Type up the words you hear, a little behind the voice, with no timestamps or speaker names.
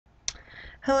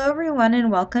Hello everyone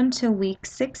and welcome to week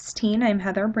 16. I'm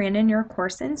Heather Brandon, your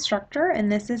course instructor,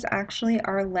 and this is actually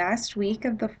our last week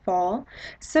of the fall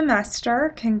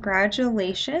semester.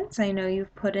 Congratulations. I know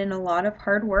you've put in a lot of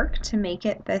hard work to make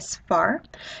it this far.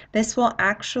 This will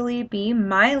actually be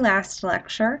my last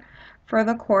lecture for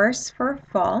the course for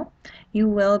fall. You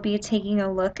will be taking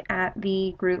a look at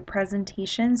the group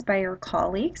presentations by your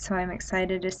colleagues, so I'm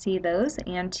excited to see those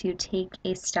and to take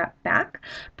a step back.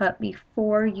 But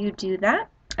before you do that,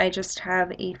 I just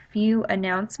have a few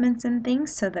announcements and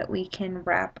things so that we can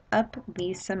wrap up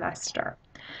the semester.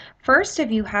 First,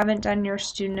 if you haven't done your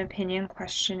student opinion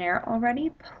questionnaire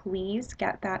already, please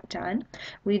get that done.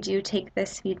 We do take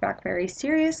this feedback very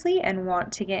seriously and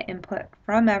want to get input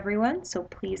from everyone, so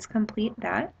please complete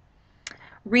that.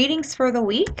 Readings for the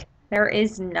week, there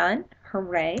is none.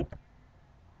 Hooray.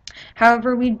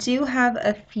 However, we do have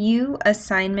a few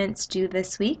assignments due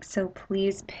this week, so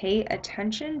please pay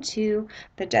attention to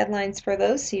the deadlines for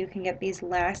those so you can get these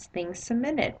last things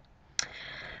submitted.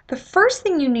 The first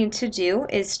thing you need to do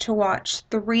is to watch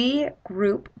 3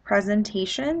 group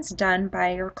presentations done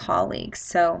by your colleagues.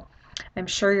 So I'm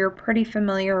sure you're pretty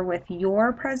familiar with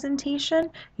your presentation.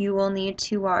 You will need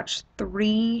to watch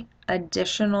 3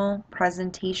 additional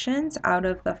presentations out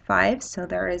of the 5. So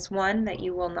there is one that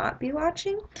you will not be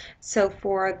watching. So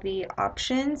for the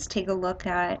options, take a look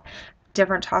at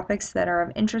different topics that are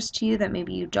of interest to you that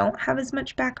maybe you don't have as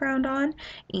much background on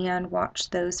and watch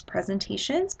those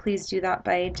presentations. Please do that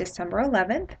by December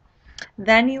 11th.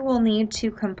 Then you will need to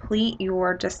complete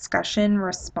your discussion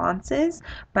responses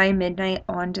by midnight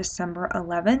on December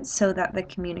 11th so that the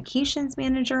communications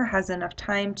manager has enough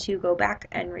time to go back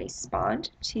and respond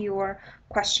to your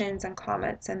questions and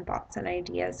comments and thoughts and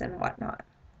ideas and whatnot.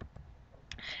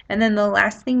 And then the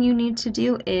last thing you need to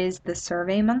do is the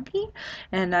SurveyMonkey,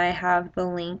 and I have the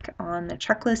link on the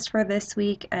checklist for this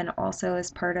week and also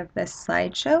as part of this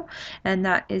slideshow, and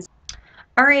that is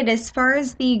all right. As far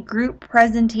as the group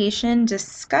presentation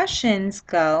discussions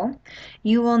go,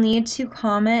 you will need to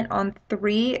comment on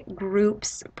 3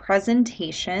 groups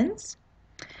presentations.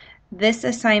 This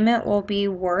assignment will be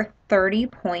worth 30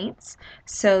 points,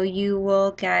 so you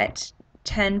will get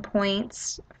 10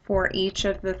 points for each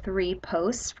of the 3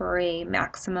 posts for a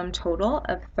maximum total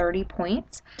of 30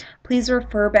 points. Please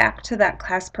refer back to that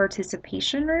class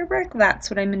participation rubric. That's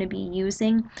what I'm going to be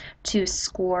using to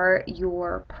score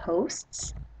your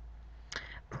posts.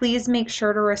 Please make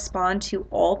sure to respond to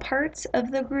all parts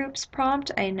of the group's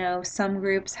prompt. I know some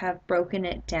groups have broken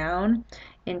it down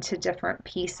into different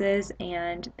pieces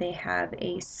and they have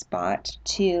a spot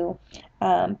to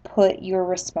put your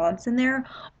response in there.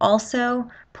 Also,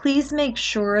 please make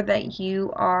sure that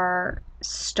you are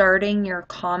starting your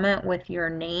comment with your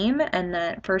name and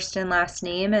then first and last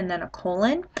name and then a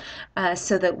colon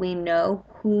so that we know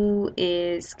who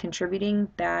is contributing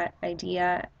that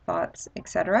idea, thoughts,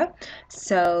 etc.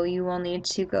 So you will need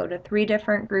to go to 3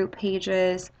 different group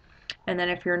pages, and then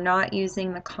if you're not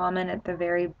using the comment at the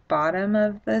very bottom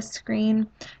of the screen,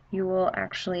 you will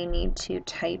actually need to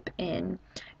type in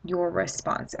your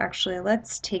response. Actually,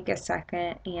 let's take a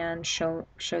second and show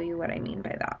you what I mean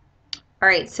by that. All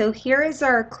right, so here is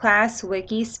our class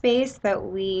wiki space that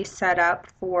we set up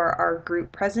for our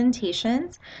group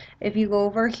presentations. If you go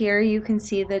over here, you can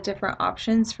see the different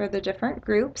options for the different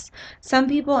groups. Some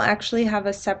people actually have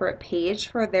a separate page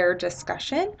for their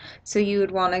discussion, so you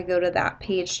would want to go to that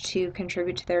page to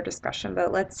contribute to their discussion.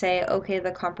 But let's say, okay,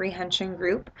 the comprehension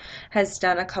group has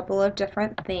done a couple of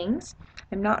different things.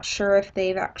 I'm not sure if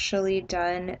they've actually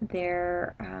done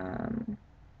their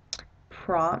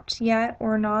prompt yet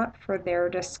or not for their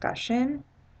discussion.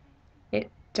 It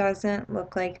doesn't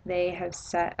look like they have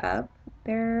set up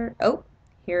their, oh,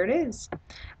 here it is.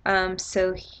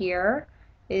 So here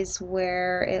is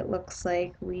where it looks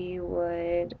like we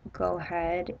would go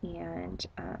ahead and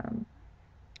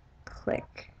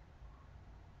click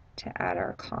to add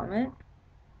our comment.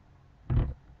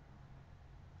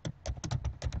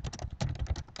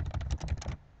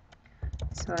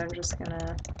 So I'm just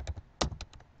gonna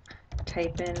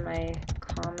type in my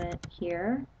comment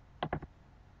here.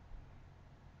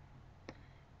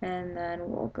 And then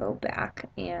we'll go back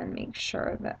and make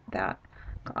sure that that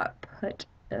got put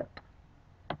up.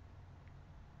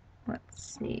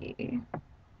 Let's see.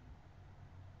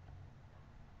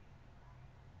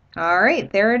 All right,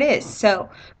 there it is. So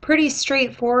pretty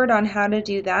straightforward on how to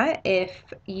do that.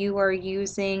 If you are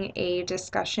using a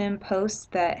discussion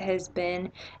post that has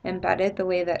been embedded the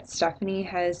way that Stephanie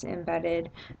has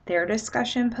embedded their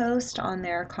discussion post on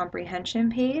their comprehension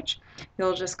page,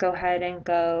 you'll just go ahead and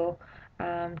go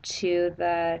to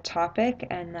the topic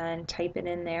and then type it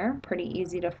in there. Pretty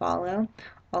easy to follow.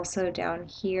 Also down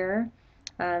here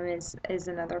is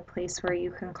another place where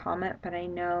you can comment, but I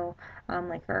know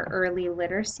like our early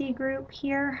literacy group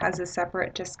here has a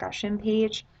separate discussion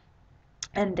page,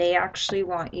 and they actually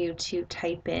want you to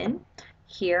type in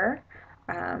here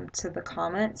to the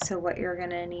comments. So what you're going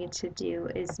to need to do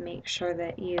is make sure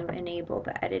that you enable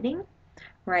the editing,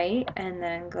 right? And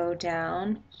then go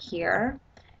down here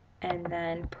and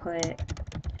then put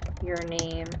your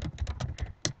name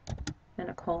and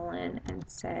a colon and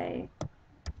say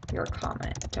your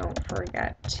comment. Don't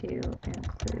forget to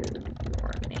include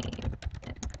your name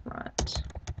in front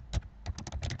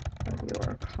of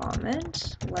your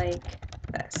comment like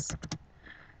this.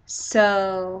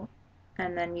 So,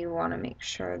 and then you want to make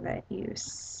sure that you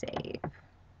save.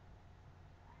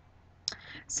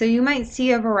 So you might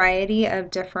see a variety of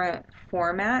different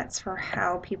formats for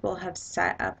how people have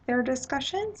set up their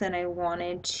discussions, and I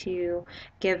wanted to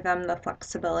give them the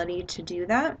flexibility to do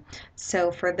that.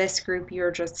 So for this group,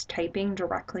 you're just typing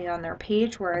directly on their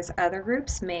page, whereas other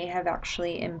groups may have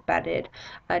actually embedded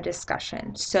a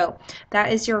discussion. So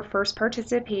that is your first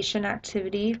participation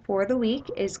activity for the week,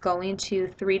 is going to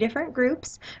 3 different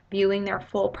groups, viewing their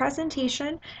full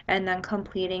presentation, and then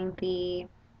completing the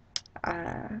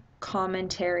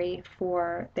commentary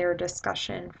for their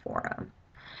discussion forum.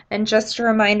 And just a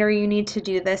reminder, you need to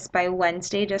do this by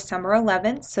Wednesday, December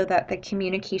 11th, so that the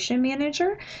communication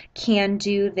manager can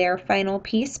do their final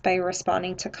piece by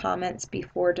responding to comments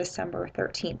before December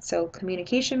 13th. So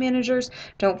communication managers,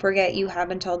 don't forget you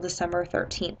have until December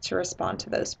 13th to respond to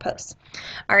those posts.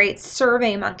 All right,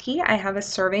 SurveyMonkey. I have a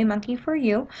SurveyMonkey for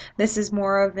you. This is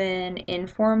more of an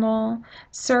informal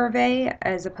survey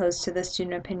as opposed to the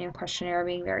student opinion questionnaire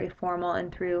being very formal.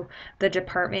 And through the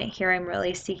department here, I'm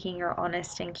really seeking your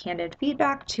honest and candid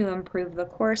feedback to improve the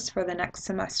course for the next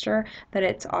semester that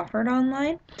it's offered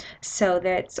online. So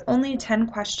that's only 10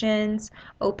 questions,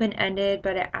 open-ended,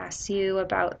 but it asks you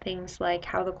about things like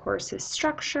how the course is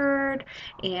structured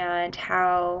and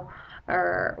how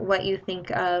or what you think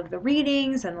of the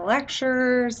readings and the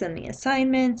lectures and the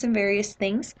assignments and various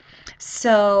things.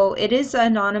 So it is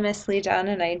anonymously done,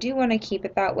 and I do want to keep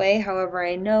it that way. However,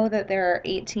 I know that there are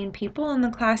 18 people in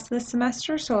the class this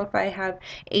semester, so if I have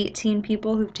 18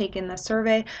 people who've taken the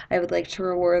survey, I would like to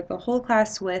reward the whole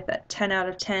class with 10 out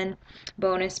of 10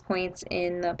 bonus points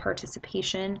in the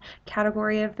participation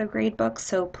category of the gradebook.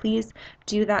 So please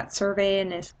do that survey,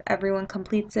 and if everyone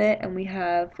completes it and we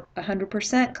have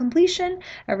 100% completion,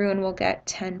 everyone will get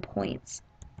 10 points.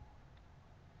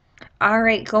 All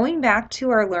right, going back to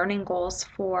our learning goals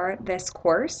for this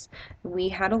course, we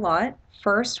had a lot.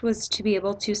 First was to be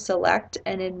able to select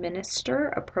and administer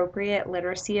appropriate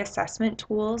literacy assessment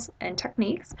tools and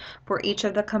techniques for each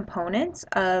of the components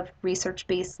of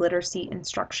research-based literacy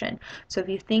instruction. So if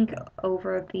you think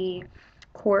over the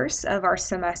course of our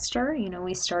semester,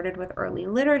 we started with early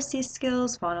literacy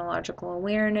skills, phonological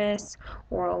awareness,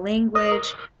 oral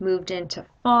language, moved into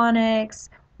phonics,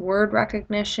 word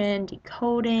recognition,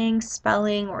 decoding,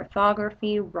 spelling,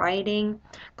 orthography, writing,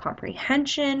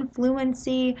 comprehension,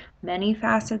 fluency, many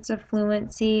facets of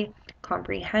fluency,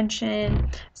 comprehension.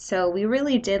 So we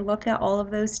really did look at all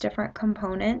of those different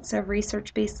components of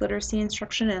research-based literacy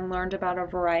instruction and learned about a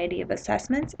variety of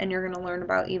assessments, and you're going to learn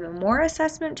about even more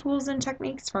assessment tools and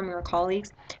techniques from your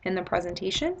colleagues in the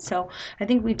presentation. So I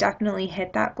think we definitely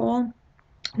hit that goal.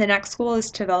 The next goal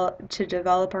is to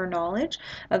develop our knowledge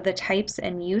of the types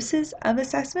and uses of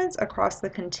assessments across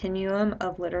the continuum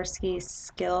of literacy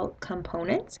skill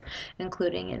components,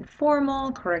 including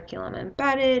informal, curriculum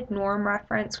embedded, norm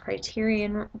reference,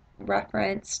 criterion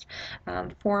referenced,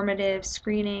 formative,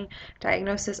 screening,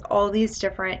 diagnosis, all these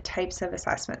different types of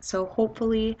assessments. So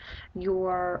hopefully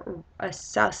your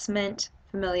assessment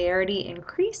familiarity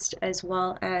increased, as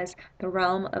well as the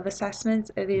realm of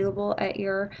assessments available at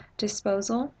your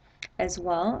disposal as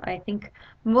well. I think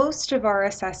most of our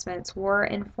assessments were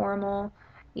informal,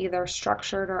 either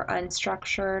structured or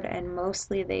unstructured, and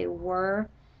mostly they were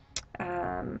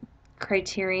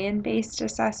criterion-based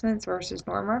assessments versus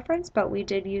norm reference, but we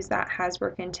did use that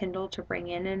Hasbrook and Tyndall to bring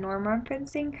in a norm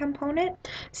referencing component.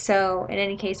 So in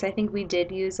any case, I think we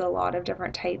did use a lot of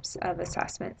different types of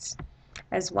assessments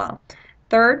as well.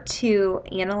 Third, to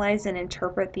analyze and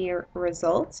interpret the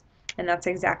results, and that's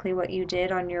exactly what you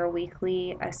did on your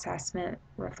weekly assessment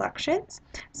reflections.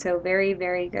 So very,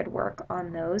 very good work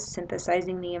on those,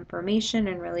 synthesizing the information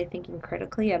and really thinking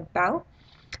critically about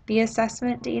the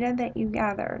assessment data that you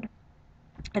gathered.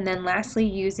 And then lastly,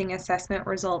 using assessment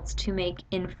results to make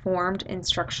informed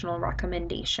instructional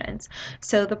recommendations.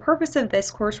 So the purpose of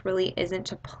this course really isn't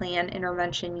to plan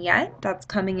intervention yet. That's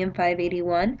coming in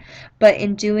 581. But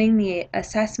in doing the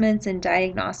assessments and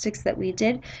diagnostics that we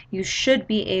did, you should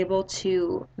be able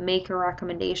to make a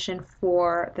recommendation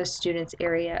for the student's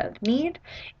area of need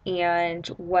and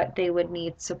what they would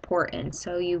need support in.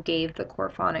 So you gave the core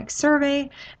phonics survey,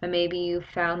 and maybe you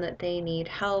found that they need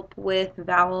help with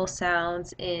vowel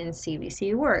sounds in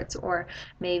CVC words, or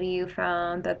maybe you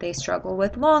found that they struggle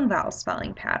with long vowel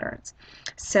spelling patterns.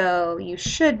 So you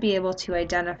should be able to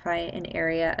identify an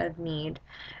area of need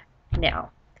now,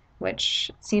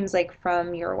 which seems like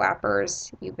from your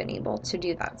WAPers you've been able to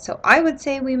do that. So I would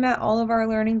say we met all of our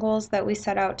learning goals that we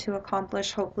set out to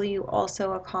accomplish. Hopefully you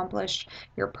also accomplished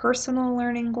your personal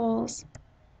learning goals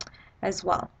as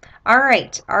well. All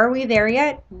right, are we there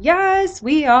yet? Yes,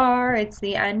 we are. It's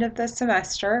the end of the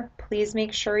semester. Please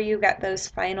make sure you get those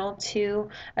final 2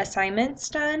 assignments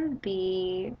done,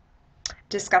 the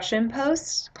discussion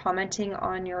posts, commenting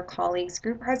on your colleagues'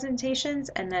 group presentations,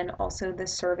 and then also the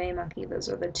Survey Monkey. Those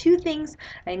are the 2 things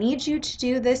I need you to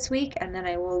do this week, and then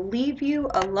I will leave you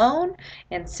alone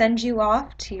and send you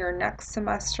off to your next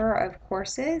semester of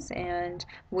courses and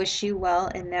wish you well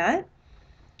in that.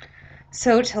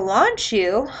 So to launch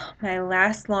you, my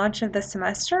last launch of the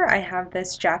semester, I have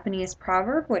this Japanese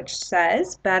proverb which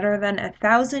says, better than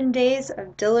 1,000 days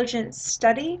of diligent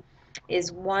study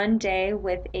is one day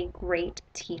with a great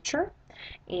teacher.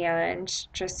 And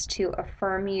just to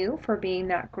affirm you for being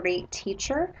that great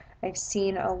teacher, I've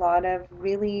seen a lot of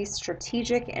really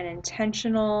strategic and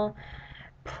intentional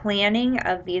planning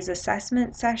of these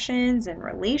assessment sessions and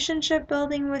relationship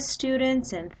building with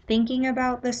students and thinking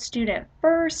about the student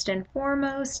first and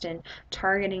foremost and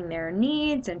targeting their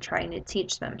needs and trying to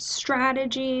teach them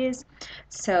strategies.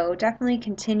 So definitely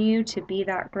continue to be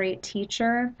that great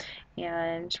teacher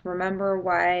and remember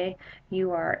why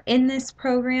you are in this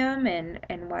program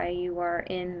and why you are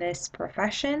in this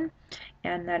profession,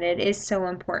 and that it is so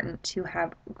important to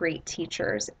have great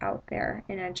teachers out there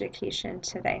in education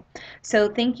today. So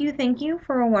thank you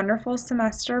for a wonderful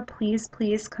semester. Please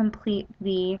complete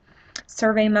the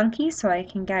Survey Monkey so I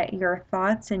can get your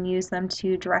thoughts and use them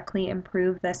to directly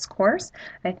improve this course.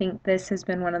 I think this has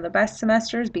been one of the best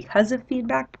semesters because of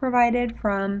feedback provided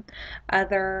from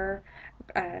other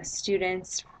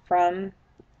students from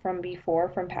before,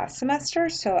 from past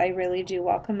semesters. So I really do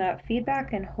welcome that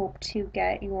feedback and hope to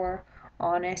get your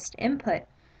honest input.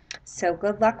 So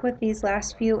good luck with these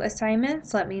last few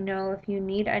assignments. Let me know if you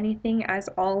need anything as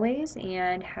always,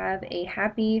 and have a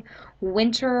happy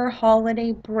winter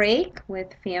holiday break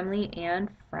with family and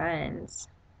friends.